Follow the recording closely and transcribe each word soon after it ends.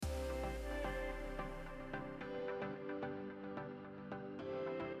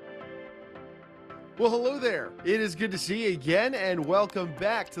Well, hello there. It is good to see you again, and welcome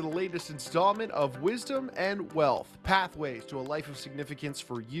back to the latest installment of Wisdom and Wealth Pathways to a Life of Significance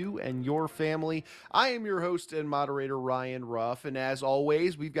for You and Your Family. I am your host and moderator, Ryan Ruff, and as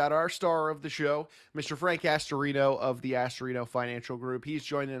always, we've got our star of the show, Mr. Frank Astorino of the Astorino Financial Group. He's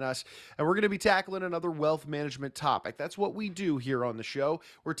joining us, and we're going to be tackling another wealth management topic. That's what we do here on the show.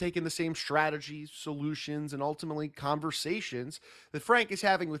 We're taking the same strategies, solutions, and ultimately conversations that Frank is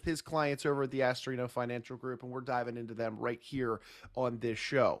having with his clients over at the Astorino Financial Group, and we're diving into them right here on this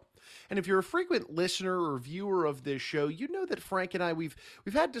show. And if you're a frequent listener or viewer of this show, you know that Frank and I we've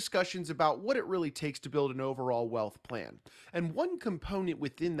had discussions about what it really takes to build an overall wealth plan. And one component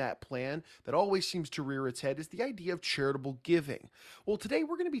within that plan that always seems to rear its head is the idea of charitable giving. Well, today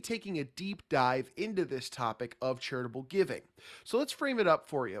we're going to be taking a deep dive into this topic of charitable giving. So let's frame it up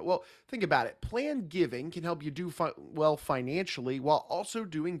for you. Well, think about it. Planned giving can help you do well financially while also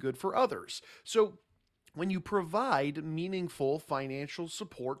doing good for others. So when you provide meaningful financial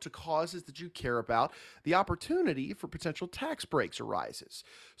support to causes that you care about, the opportunity for potential tax breaks arises.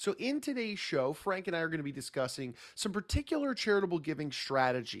 So, in today's show, Frank and I are going to be discussing some particular charitable giving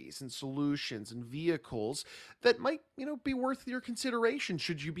strategies and solutions and vehicles that might, be worth your consideration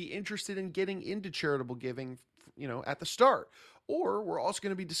should you be interested in getting into charitable giving, at the start. Or we're also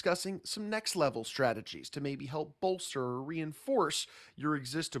going to be discussing some next level strategies to maybe help bolster or reinforce your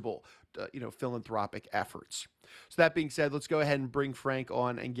philanthropic efforts. So that being said, let's go ahead and bring Frank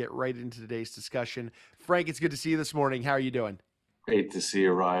on and get right into today's discussion. Frank, it's good to see you this morning. How are you doing? Great to see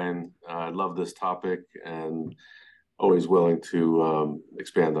you, Ryan. I love this topic and always willing to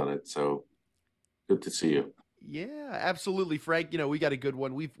expand on it. So good to see you. Yeah, absolutely, Frank. We got a good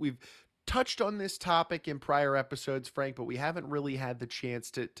one. We've touched on this topic in prior episodes, Frank, but we haven't really had the chance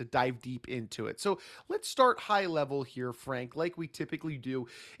to dive deep into it. So let's start high level here, Frank, like we typically do.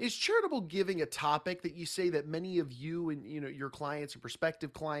 Is charitable giving a topic that you say that many of you and your clients or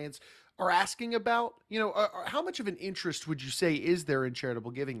prospective clients are asking about? How much of an interest would you say is there in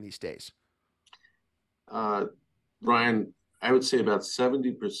charitable giving these days? Uh, Ryan, I would say about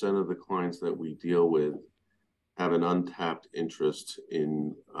 70% of the clients that we deal with have an untapped interest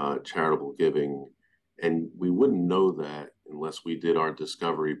in charitable giving. And we wouldn't know that unless we did our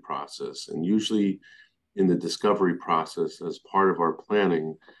discovery process. And usually in the discovery process, as part of our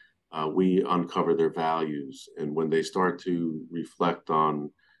planning, we uncover their values. And when they start to reflect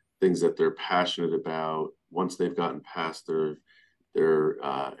on things that they're passionate about, once they've gotten past their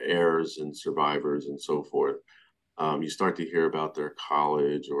heirs and survivors and so forth, you start to hear about their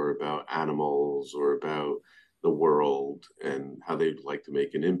college or about animals or about the world and how they'd like to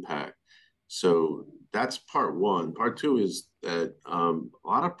make an impact. So that's part one. Part two is that a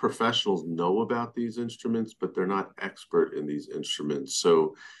lot of professionals know about these instruments, but they're not expert in these instruments.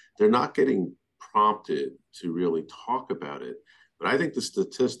 So they're not getting prompted to really talk about it. But I think the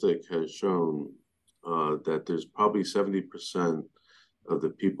statistic has shown that there's probably 70% of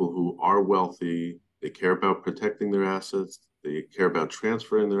the people who are wealthy, they care about protecting their assets, they care about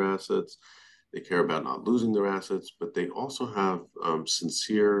transferring their assets, they care about not losing their assets, but they also have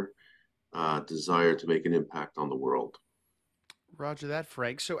sincere desire to make an impact on the world. Roger that,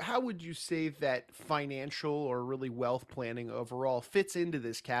 Frank. So, how would you say that financial or really wealth planning overall fits into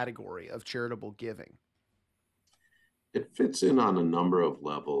this category of charitable giving? It fits in on a number of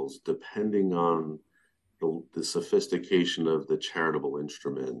levels, depending on the sophistication of the charitable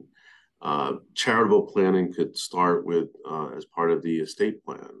instrument. Charitable planning could start with as part of the estate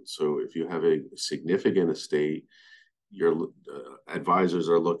plan. So if you have a significant estate, your advisors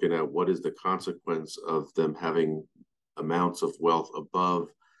are looking at what is the consequence of them having amounts of wealth above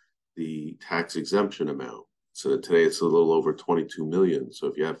the tax exemption amount. So today it's a little over 22 million. So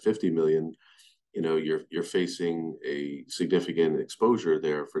if you have 50 million, you're facing a significant exposure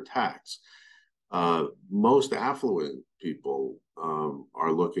there for tax. Most affluent people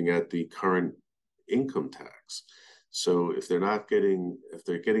are looking at the current income tax. So if they're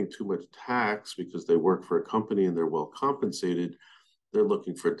getting too much tax because they work for a company and they're well compensated, they're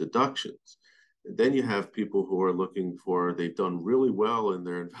looking for deductions. And then you have people who are they've done really well in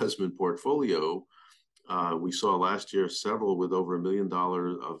their investment portfolio. We saw last year several with over $1 million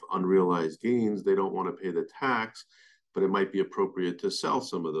of unrealized gains. They don't want to pay the tax, but it might be appropriate to sell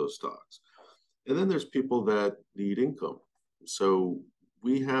some of those stocks. And then there's people that need income. So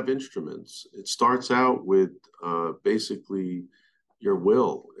we have instruments. It starts out with basically your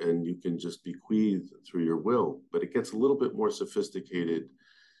will, and you can just bequeath through your will. But it gets a little bit more sophisticated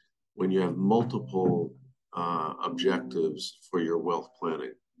when you have multiple objectives for your wealth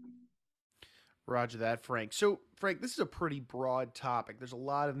planning. Roger that, Frank. So, Frank, this is a pretty broad topic. There's a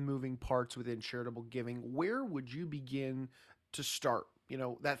lot of moving parts within charitable giving. Where would you begin to start?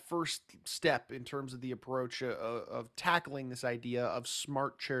 That first step in terms of the approach of tackling this idea of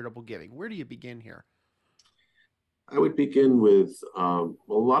smart charitable giving. Where do you begin here? I would begin with a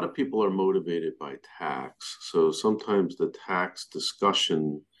lot of people are motivated by tax. So sometimes the tax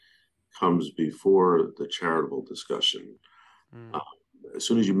discussion comes before the charitable discussion. Mm, Uh, as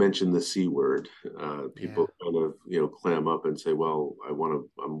soon as you mention the C word, yeah. people kind of, clam up and say, well,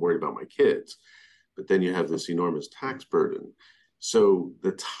 I'm worried about my kids. But then you have this enormous tax burden. So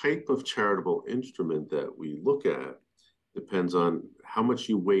the type of charitable instrument that we look at depends on how much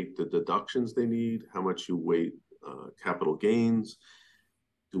you weight the deductions they need, how much you weight capital gains.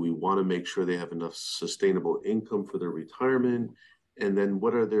 Do we want to make sure they have enough sustainable income for their retirement? And then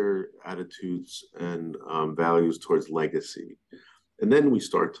what are their attitudes and values towards legacy? And then we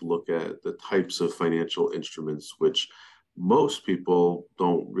start to look at the types of financial instruments which most people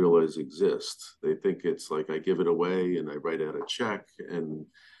don't realize exist. They think it's like I give it away and I write out a check and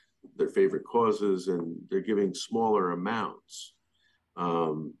their favorite causes, and they're giving smaller amounts.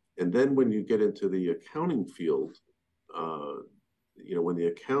 And then when you get into the accounting field, uh, when the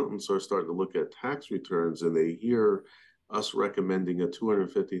accountants are starting to look at tax returns and they hear us recommending a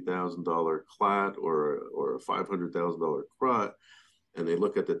 $250,000 CLAT or a $500,000 CROT, and they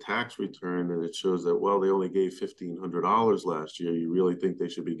look at the tax return and it shows that, well, they only gave $1,500 last year. You really think they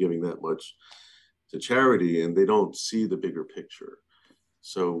should be giving that much to charity? And they don't see the bigger picture.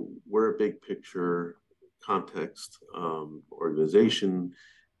 So we're a big picture context organization,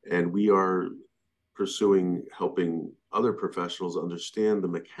 and we are pursuing helping other professionals understand the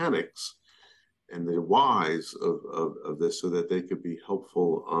mechanics and the whys of this so that they could be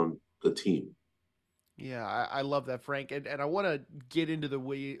helpful on the team. Yeah, I love that, Frank, and I want to get into the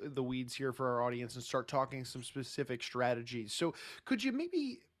weeds here for our audience and start talking some specific strategies. So, could you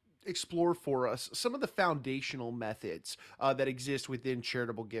maybe explore for us some of the foundational methods that exist within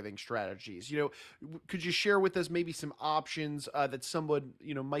charitable giving strategies? Could you share with us maybe some options that someone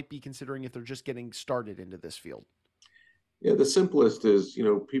might be considering if they're just getting started into this field? Yeah, the simplest is,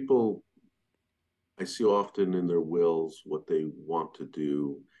 people I see often in their wills what they want to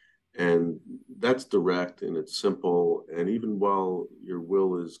do. And that's direct and it's simple. And even while your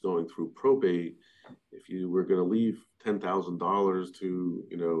will is going through probate, if you were going to leave $10,000 to,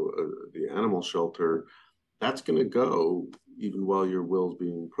 the animal shelter, that's going to go even while your will's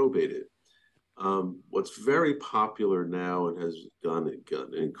being probated. What's very popular now and has gotten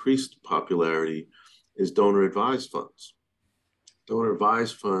increased popularity is donor advised funds. Donor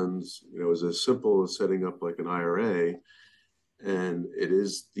advised funds, is as simple as setting up like an IRA, and it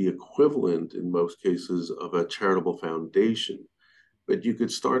is the equivalent in most cases of a charitable foundation. But you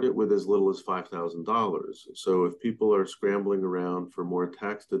could start it with as little as $5,000. So if people are scrambling around for more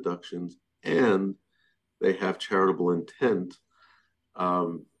tax deductions and they have charitable intent,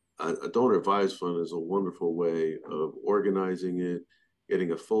 a donor advised fund is a wonderful way of organizing it,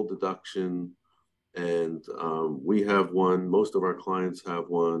 getting a full deduction. And we have one, most of our clients have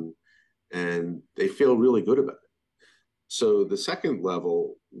one, and they feel really good about it. So the second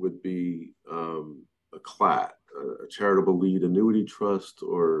level would be a CLAT, a charitable lead annuity trust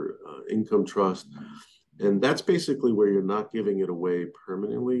or income trust. And that's basically where you're not giving it away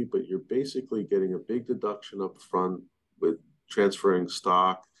permanently, but you're basically getting a big deduction up front with transferring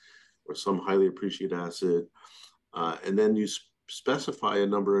stock or some highly appreciated asset. And then you specify a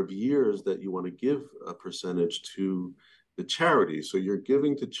number of years that you want to give a percentage to the charity. So you're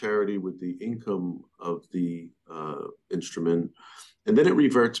giving to charity with the income of the instrument, and then it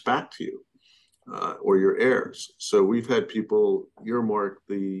reverts back to you or your heirs. So we've had people earmark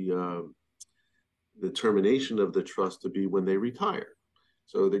the termination of the trust to be when they retire.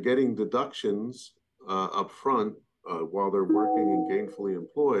 So they're getting deductions up front while they're working and gainfully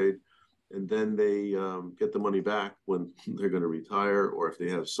employed, and then they get the money back when they're going to retire, or if they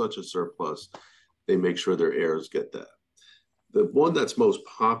have such a surplus, they make sure their heirs get that. The one that's most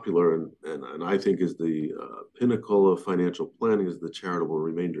popular and I think is the pinnacle of financial planning is the charitable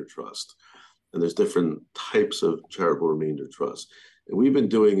remainder trust. And there's different types of charitable remainder trust. And we've been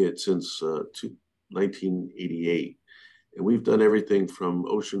doing it since 1988. And we've done everything from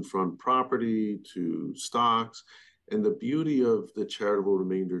oceanfront property to stocks. And the beauty of the charitable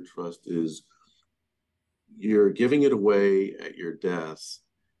remainder trust is you're giving it away at your death.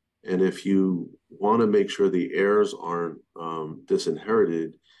 And if you want to make sure the heirs aren't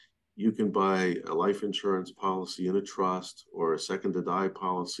disinherited, you can buy a life insurance policy in a trust or a second to die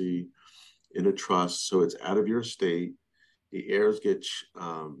policy in a trust. So it's out of your estate. The heirs get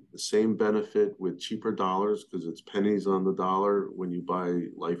the same benefit with cheaper dollars because it's pennies on the dollar when you buy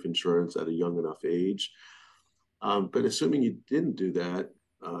life insurance at a young enough age. But assuming you didn't do that,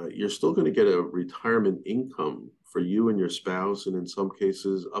 you're still going to get a retirement income for you and your spouse, and in some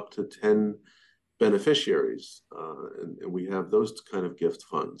cases, up to 10 beneficiaries. And we have those kind of gift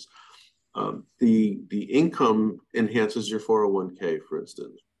funds. The income enhances your 401k, for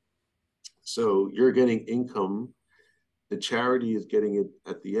instance. So you're getting income. The charity is getting it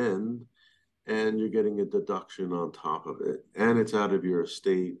at the end, and you're getting a deduction on top of it, and it's out of your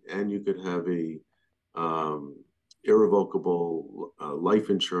estate, and you could have a irrevocable life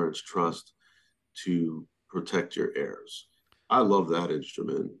insurance trust to protect your heirs. I love that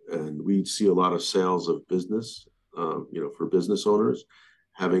instrument, and we see a lot of sales of business, for business owners,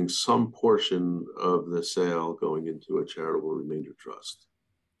 having some portion of the sale going into a charitable remainder trust.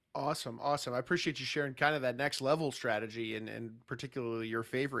 Awesome, awesome. I appreciate you sharing kind of that next level strategy and particularly your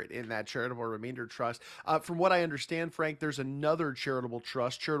favorite in that charitable remainder trust. From what I understand, Frank, there's another charitable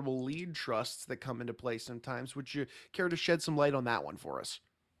trust, charitable lead trusts that come into play sometimes. Would you care to shed some light on that one for us?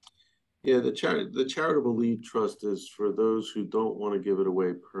 Yeah, the charitable lead trust is for those who don't want to give it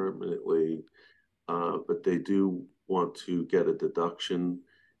away permanently, but they do want to get a deduction,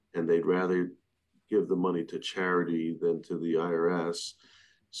 and they'd rather give the money to charity than to the IRS.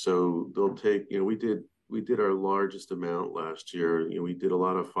 So they'll take, we did our largest amount last year. We did a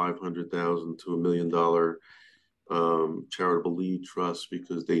lot of $500,000 to $1 million charitable lead trusts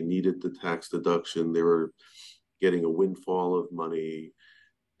because they needed the tax deduction. They were getting a windfall of money,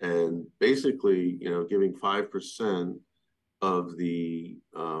 and basically, giving 5% of the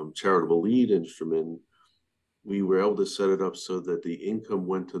charitable lead instrument, we were able to set it up so that the income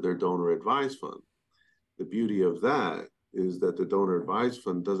went to their donor advised fund. The beauty of that is that the donor advised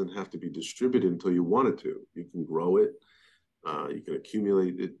fund doesn't have to be distributed until you want it to. You can grow it, you can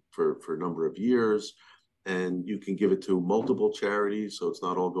accumulate it for a number of years, and you can give it to multiple charities. So it's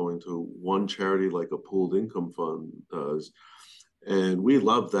not all going to one charity like a pooled income fund does. And we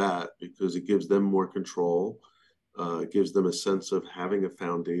love that because it gives them more control. It gives them a sense of having a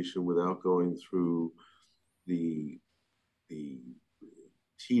foundation without going through the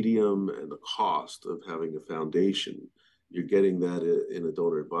tedium and the cost of having a foundation. You're getting that in a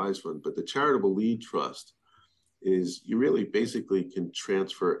donor advised fund. But the charitable lead trust is you really basically can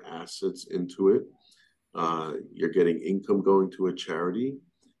transfer assets into it. You're getting income going to a charity,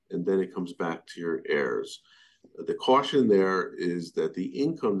 and then it comes back to your heirs. The caution there is that the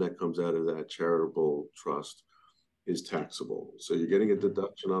income that comes out of that charitable trust is taxable. So you're getting a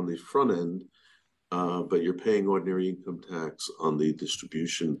deduction on the front end, but you're paying ordinary income tax on the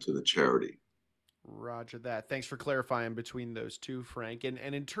distribution to the charity. Roger that. Thanks for clarifying between those two, Frank. And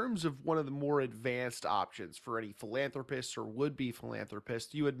in terms of one of the more advanced options for any philanthropists or would be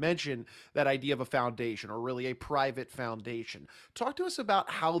philanthropists, you had mentioned that idea of a foundation or really a private foundation. Talk to us about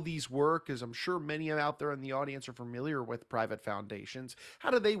how these work, as I'm sure many out there in the audience are familiar with private foundations.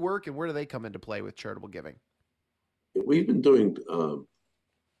 How do they work and where do they come into play with charitable giving? We've been doing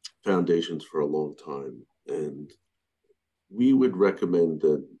foundations for a long time, and we would recommend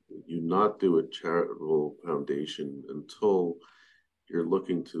that you not do a charitable foundation until you're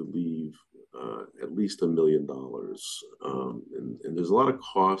looking to leave at least $1 million. And there's a lot of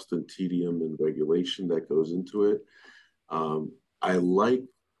cost and tedium and regulation that goes into it. I like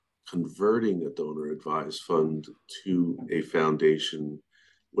converting a donor advised fund to a foundation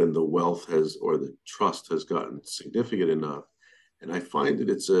when the wealth has or the trust has gotten significant enough. And I find that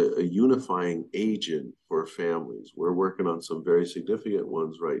it's a unifying agent for families. We're working on some very significant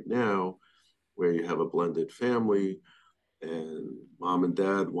ones right now where you have a blended family and mom and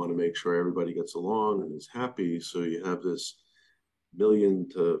dad want to make sure everybody gets along and is happy. So you have this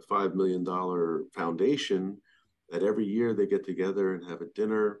 $1 to $5 million foundation that every year they get together and have a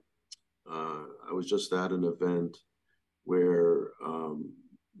dinner. I was just at an event where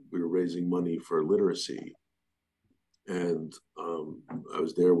we were raising money for literacy. And I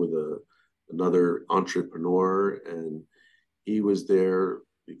was there with another entrepreneur, and he was there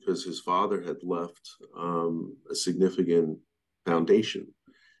because his father had left a significant foundation.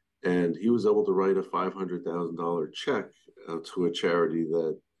 And he was able to write a $500,000 check to a charity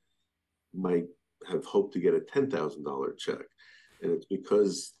that might have hoped to get a $10,000 check. And it's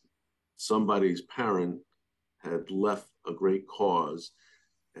because somebody's parent had left a great cause,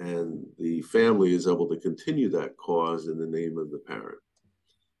 and the family is able to continue that cause in the name of the parent.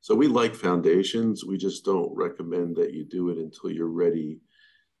 So we like foundations. We just don't recommend that you do it until you're ready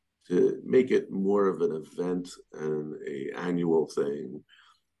to make it more of an event and an annual thing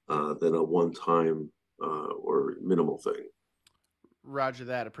than a one-time or minimal thing. Roger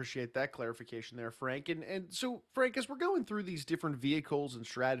that. Appreciate that clarification there, Frank. And so, Frank, as we're going through these different vehicles and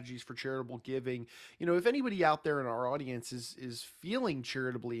strategies for charitable giving, if anybody out there in our audience is feeling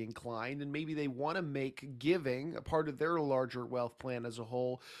charitably inclined and maybe they want to make giving a part of their larger wealth plan as a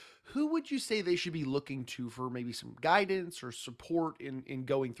whole, who would you say they should be looking to for maybe some guidance or support in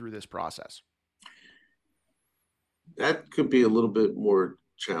going through this process? That could be a little bit more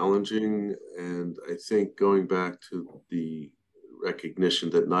challenging. And I think going back to the recognition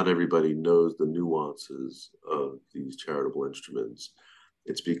that not everybody knows the nuances of these charitable instruments,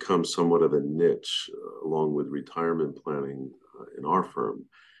 it's become somewhat of a niche along with retirement planning in our firm.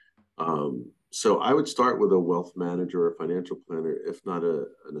 So I would start with a wealth manager or financial planner, if not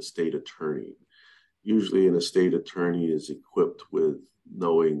an estate attorney. Usually, an estate attorney is equipped with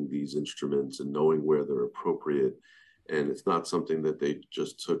knowing these instruments and knowing where they're appropriate. And it's not something that they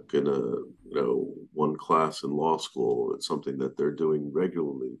just took in one class in law school. It's something that they're doing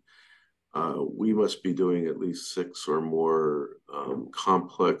regularly. We must be doing at least six or more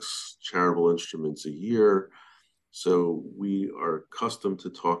complex charitable instruments a year. So we are accustomed to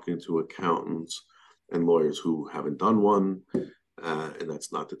talking to accountants and lawyers who haven't done one. And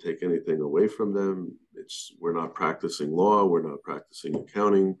that's not to take anything away from them. We're not practicing law, we're not practicing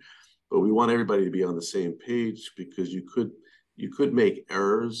accounting, but we want everybody to be on the same page because you could make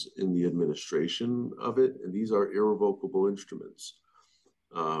errors in the administration of it, and these are irrevocable instruments.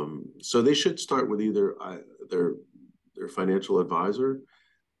 So they should start with either their financial advisor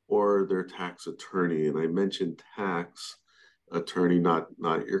or their tax attorney. And I mentioned tax attorney, not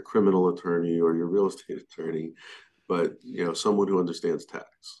your criminal attorney or your real estate attorney, but someone who understands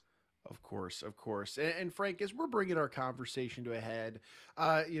tax. Of course, of course. And Frank, as we're bringing our conversation to a head,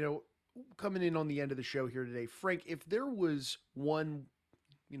 uh, you know, coming in on the end of the show here today, Frank, if there was one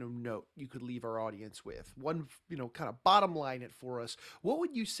note you could leave our audience with, one kind of bottom line it for us, what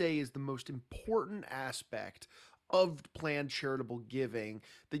would you say is the most important aspect of planned charitable giving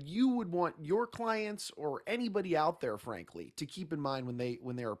that you would want your clients or anybody out there, frankly, to keep in mind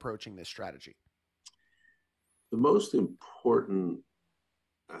when they're approaching this strategy? The most important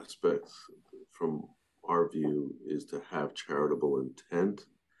aspect from our view is to have charitable intent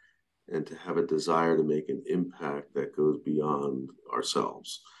and to have a desire to make an impact that goes beyond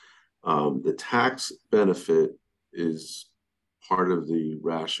ourselves. The tax benefit is part of the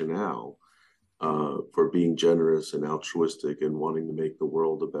rationale for being generous and altruistic and wanting to make the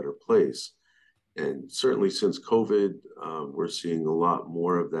world a better place. And certainly since COVID, we're seeing a lot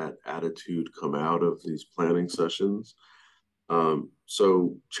more of that attitude come out of these planning sessions.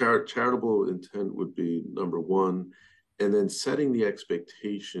 So charitable intent would be number one. And then setting the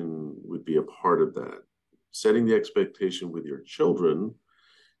expectation would be a part of that. Setting the expectation with your children,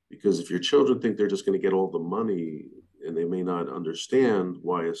 because if your children think they're just going to get all the money and they may not understand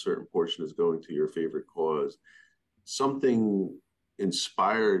why a certain portion is going to your favorite cause, something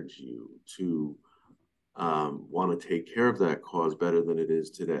inspired you to want to take care of that cause better than it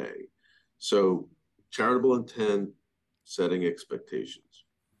is today. So, charitable intent, setting expectations.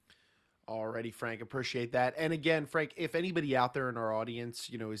 Alrighty, Frank, appreciate that. And again, Frank, if anybody out there in our audience,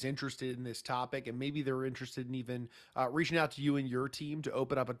 is interested in this topic, and maybe they're interested in even reaching out to you and your team to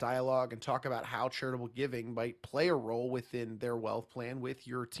open up a dialogue and talk about how charitable giving might play a role within their wealth plan with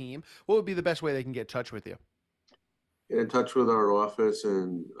your team, what would be the best way they can get in touch with you? Get in touch with our office,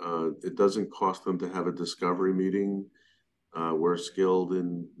 and it doesn't cost them to have a discovery meeting. We're skilled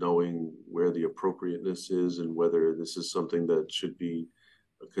in knowing where the appropriateness is and whether this is something that should be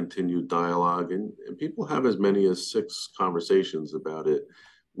a continued dialogue. And people have as many as six conversations about it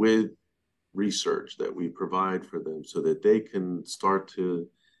with research that we provide for them so that they can start to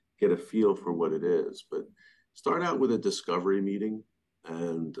get a feel for what it is. But start out with a discovery meeting,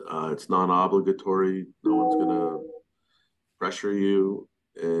 and it's non-obligatory. No one's going to pressure you.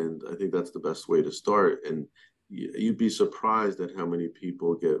 And I think that's the best way to start. And you'd be surprised at how many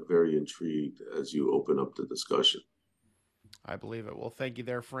people get very intrigued as you open up the discussion. I believe it. Well, thank you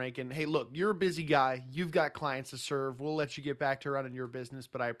there, Frank. And hey, look, you're a busy guy. You've got clients to serve. We'll let you get back to running your business,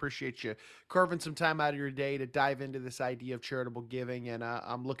 but I appreciate you carving some time out of your day to dive into this idea of charitable giving. And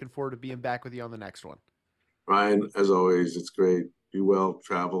I'm looking forward to being back with you on the next one. Ryan, as always, it's great. Be well,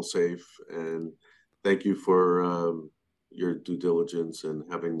 travel safe, and thank you for your due diligence and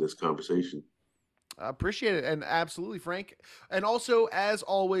having this conversation. Appreciate it. And absolutely, Frank. And also, as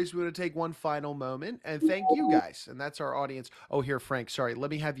always, we want to take one final moment and thank you guys. And that's our audience. Oh, here, Frank. Sorry. Let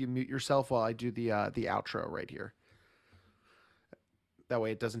me have you mute yourself while I do the outro right here. That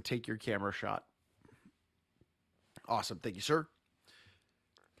way it doesn't take your camera shot. Awesome. Thank you, sir.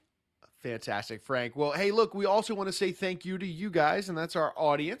 Fantastic, Frank. Well, hey, look, we also want to say thank you to you guys, and that's our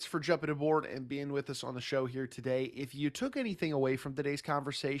audience, for jumping aboard and being with us on the show here today. If you took anything away from today's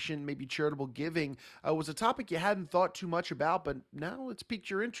conversation, maybe charitable giving was a topic you hadn't thought too much about, but now it's piqued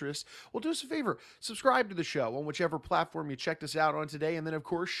your interest, well, do us a favor, subscribe to the show on whichever platform you checked us out on today, and then, of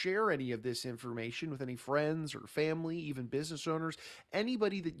course, share any of this information with any friends or family, even business owners,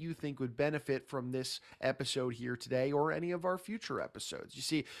 anybody that you think would benefit from this episode here today or any of our future episodes. You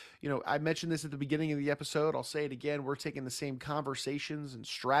see, I mentioned this at the beginning of the episode. I'll say it again. We're taking the same conversations and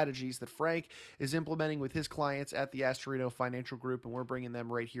strategies that Frank is implementing with his clients at the Charitable Financial Group, and we're bringing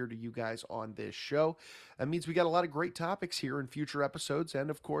them right here to you guys on this show. That means we got a lot of great topics here in future episodes and,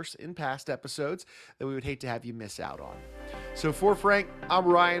 of course, in past episodes that we would hate to have you miss out on. So for Frank, I'm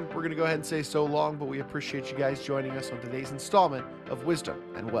Ryan. We're going to go ahead and say so long, but we appreciate you guys joining us on today's installment of Wisdom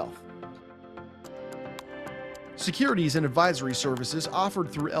and Wealth. Securities and advisory services offered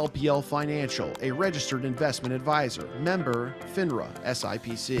through LPL Financial, a registered investment advisor, member FINRA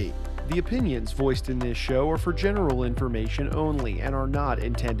SIPC. The opinions voiced in this show are for general information only and are not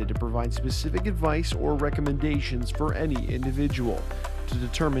intended to provide specific advice or recommendations for any individual. To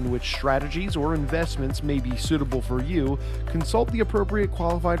determine which strategies or investments may be suitable for you, consult the appropriate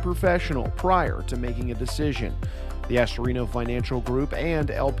qualified professional prior to making a decision. The Charitable Financial Group and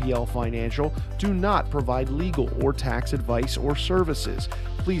LPL Financial do not provide legal or tax advice or services.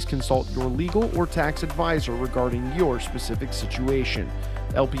 Please consult your legal or tax advisor regarding your specific situation.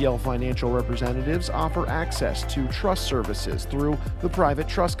 LPL Financial representatives offer access to trust services through the Private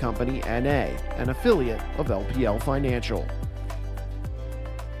Trust Company, N.A., an affiliate of LPL Financial.